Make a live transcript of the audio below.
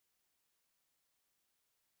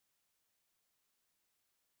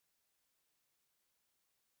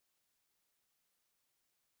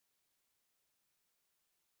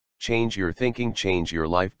Change Your Thinking, Change Your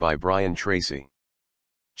Life by Brian Tracy.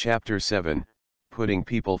 Chapter 7, Putting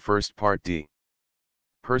People First, Part D.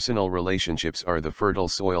 Personal relationships are the fertile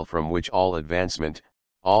soil from which all advancement,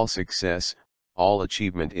 all success, all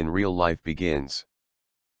achievement in real life begins.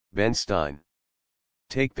 Ben Stein.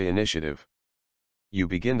 Take the initiative. You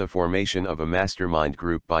begin the formation of a mastermind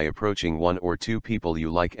group by approaching one or two people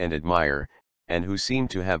you like and admire, and who seem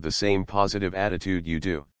to have the same positive attitude you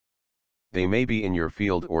do. They may be in your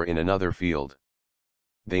field or in another field.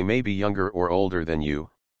 They may be younger or older than you,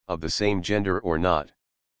 of the same gender or not.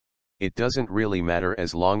 It doesn't really matter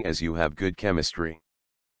as long as you have good chemistry.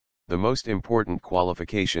 The most important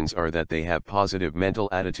qualifications are that they have positive mental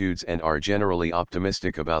attitudes and are generally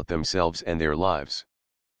optimistic about themselves and their lives.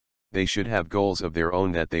 They should have goals of their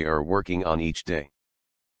own that they are working on each day.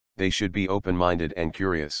 They should be open-minded and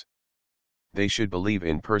curious. They should believe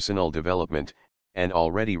in personal development, and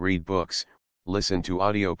already read books, listen to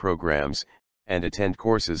audio programs, and attend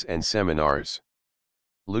courses and seminars.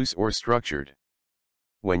 Loose or structured.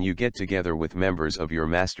 When you get together with members of your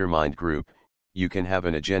mastermind group, you can have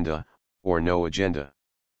an agenda, or no agenda.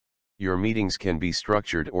 Your meetings can be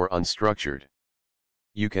structured or unstructured.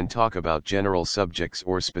 You can talk about general subjects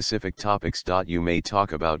or specific topics. You may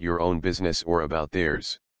talk about your own business or about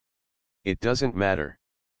theirs. It doesn't matter.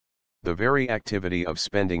 The very activity of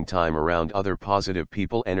spending time around other positive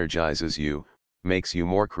people energizes you, makes you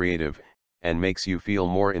more creative, and makes you feel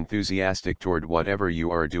more enthusiastic toward whatever you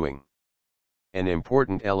are doing. An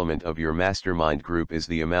important element of your mastermind group is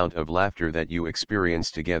the amount of laughter that you experience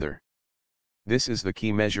together. This is the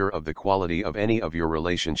key measure of the quality of any of your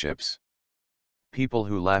relationships. People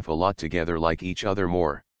who laugh a lot together like each other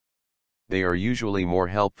more. They are usually more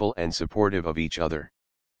helpful and supportive of each other.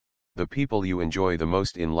 The people you enjoy the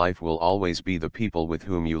most in life will always be the people with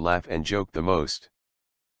whom you laugh and joke the most.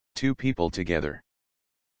 Two people together.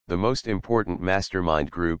 The most important mastermind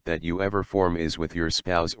group that you ever form is with your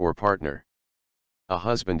spouse or partner. A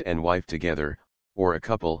husband and wife together, or a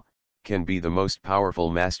couple, can be the most powerful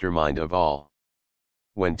mastermind of all.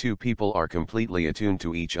 When two people are completely attuned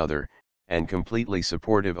to each other, and completely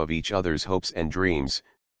supportive of each other's hopes and dreams,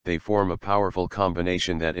 they form a powerful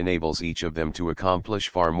combination that enables each of them to accomplish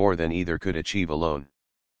far more than either could achieve alone.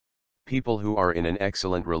 People who are in an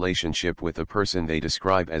excellent relationship with a person they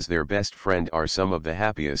describe as their best friend are some of the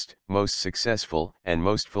happiest, most successful, and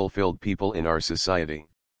most fulfilled people in our society.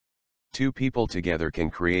 Two people together can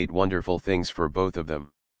create wonderful things for both of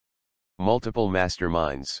them. Multiple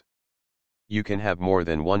masterminds. You can have more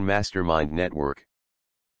than one mastermind network.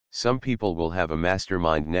 Some people will have a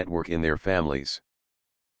mastermind network in their families.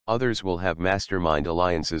 Others will have mastermind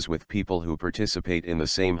alliances with people who participate in the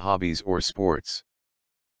same hobbies or sports.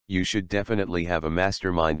 You should definitely have a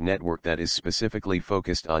mastermind network that is specifically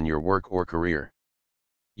focused on your work or career.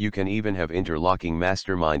 You can even have interlocking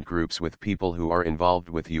mastermind groups with people who are involved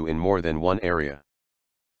with you in more than one area.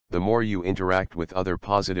 The more you interact with other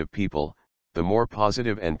positive people, the more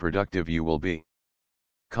positive and productive you will be.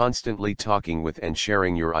 Constantly talking with and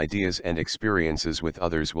sharing your ideas and experiences with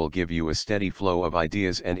others will give you a steady flow of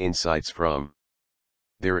ideas and insights from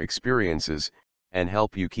their experiences, and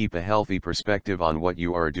help you keep a healthy perspective on what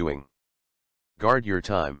you are doing. Guard your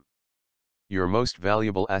time. Your most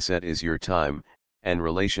valuable asset is your time, and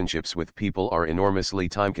relationships with people are enormously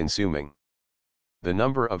time-consuming. The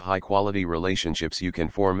number of high-quality relationships you can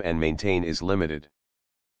form and maintain is limited.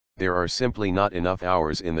 There are simply not enough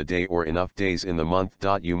hours in the day or enough days in the month.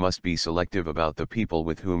 You must be selective about the people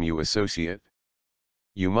with whom you associate.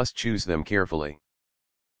 You must choose them carefully.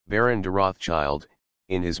 Baron de Rothschild,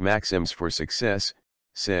 in his Maxims for Success,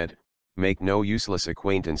 said, "Make no useless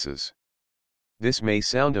acquaintances." This may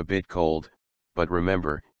sound a bit cold, but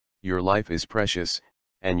remember, your life is precious,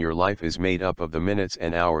 and your life is made up of the minutes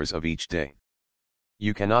and hours of each day.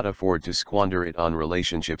 You cannot afford to squander it on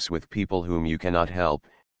relationships with people whom you cannot help,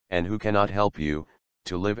 and who cannot help you,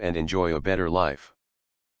 to live and enjoy a better life.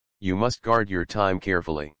 You must guard your time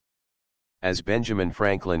carefully. As Benjamin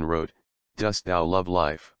Franklin wrote, "Dost thou love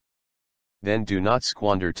life? Then do not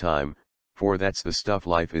squander time, for that's the stuff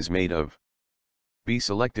life is made of." Be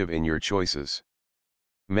selective in your choices.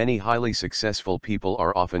 Many highly successful people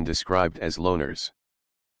are often described as loners.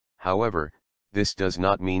 However, this does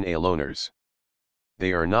not mean aloners.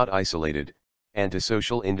 They are not isolated,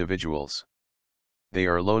 antisocial individuals. They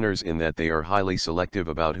are loners in that they are highly selective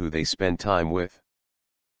about who they spend time with.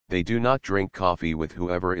 They do not drink coffee with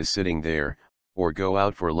whoever is sitting there, or go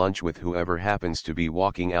out for lunch with whoever happens to be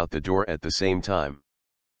walking out the door at the same time.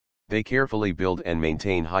 They carefully build and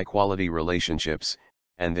maintain high-quality relationships,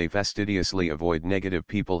 and they fastidiously avoid negative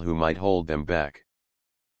people who might hold them back.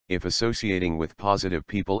 If associating with positive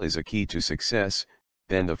people is a key to success,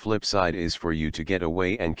 then the flip side is for you to get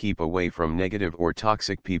away and keep away from negative or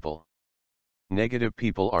toxic people. Negative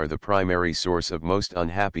people are the primary source of most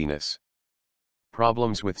unhappiness.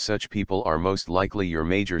 Problems with such people are most likely your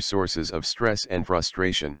major sources of stress and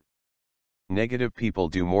frustration. Negative people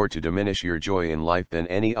do more to diminish your joy in life than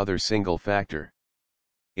any other single factor.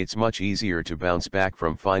 It's much easier to bounce back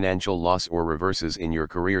from financial loss or reverses in your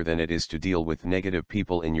career than it is to deal with negative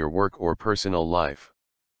people in your work or personal life.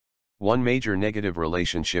 One major negative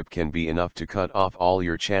relationship can be enough to cut off all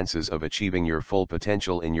your chances of achieving your full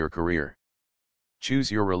potential in your career. Choose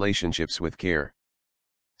your relationships with care.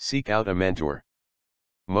 Seek out a mentor.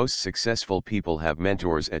 Most successful people have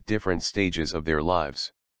mentors at different stages of their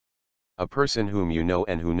lives. A person whom you know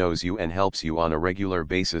and who knows you and helps you on a regular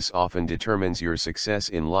basis often determines your success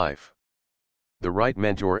in life. The right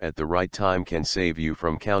mentor at the right time can save you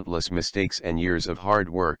from countless mistakes and years of hard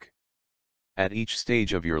work. At each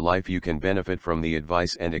stage of your life you can benefit from the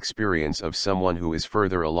advice and experience of someone who is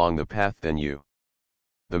further along the path than you.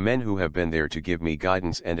 The men who have been there to give me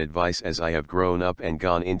guidance and advice as I have grown up and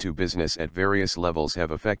gone into business at various levels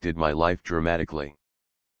have affected my life dramatically.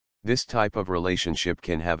 This type of relationship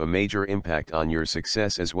can have a major impact on your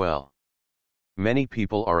success as well. Many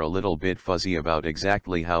people are a little bit fuzzy about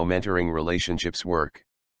exactly how mentoring relationships work.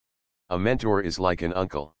 A mentor is like an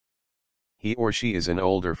uncle. He or she is an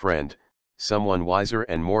older friend, someone wiser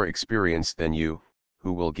and more experienced than you,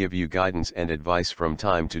 who will give you guidance and advice from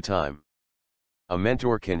time to time. A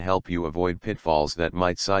mentor can help you avoid pitfalls that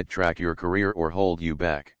might sidetrack your career or hold you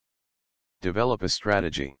back. Develop a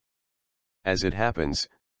strategy. As it happens,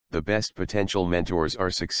 the best potential mentors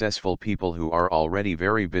are successful people who are already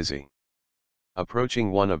very busy.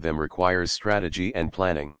 Approaching one of them requires strategy and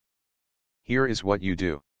planning. Here is what you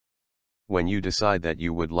do. When you decide that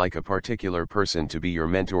you would like a particular person to be your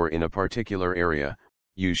mentor in a particular area,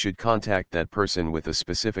 you should contact that person with a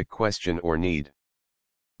specific question or need.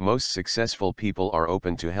 Most successful people are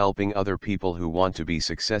open to helping other people who want to be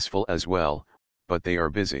successful as well, but they are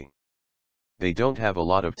busy. They don't have a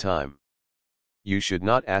lot of time. You should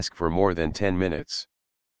not ask for more than 10 minutes.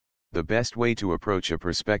 The best way to approach a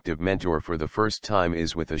prospective mentor for the first time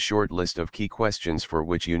is with a short list of key questions for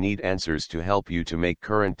which you need answers to help you to make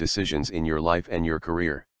current decisions in your life and your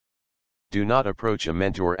career. Do not approach a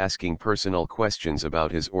mentor asking personal questions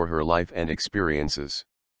about his or her life and experiences.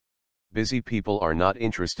 Busy people are not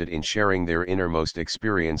interested in sharing their innermost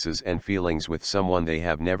experiences and feelings with someone they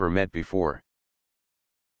have never met before.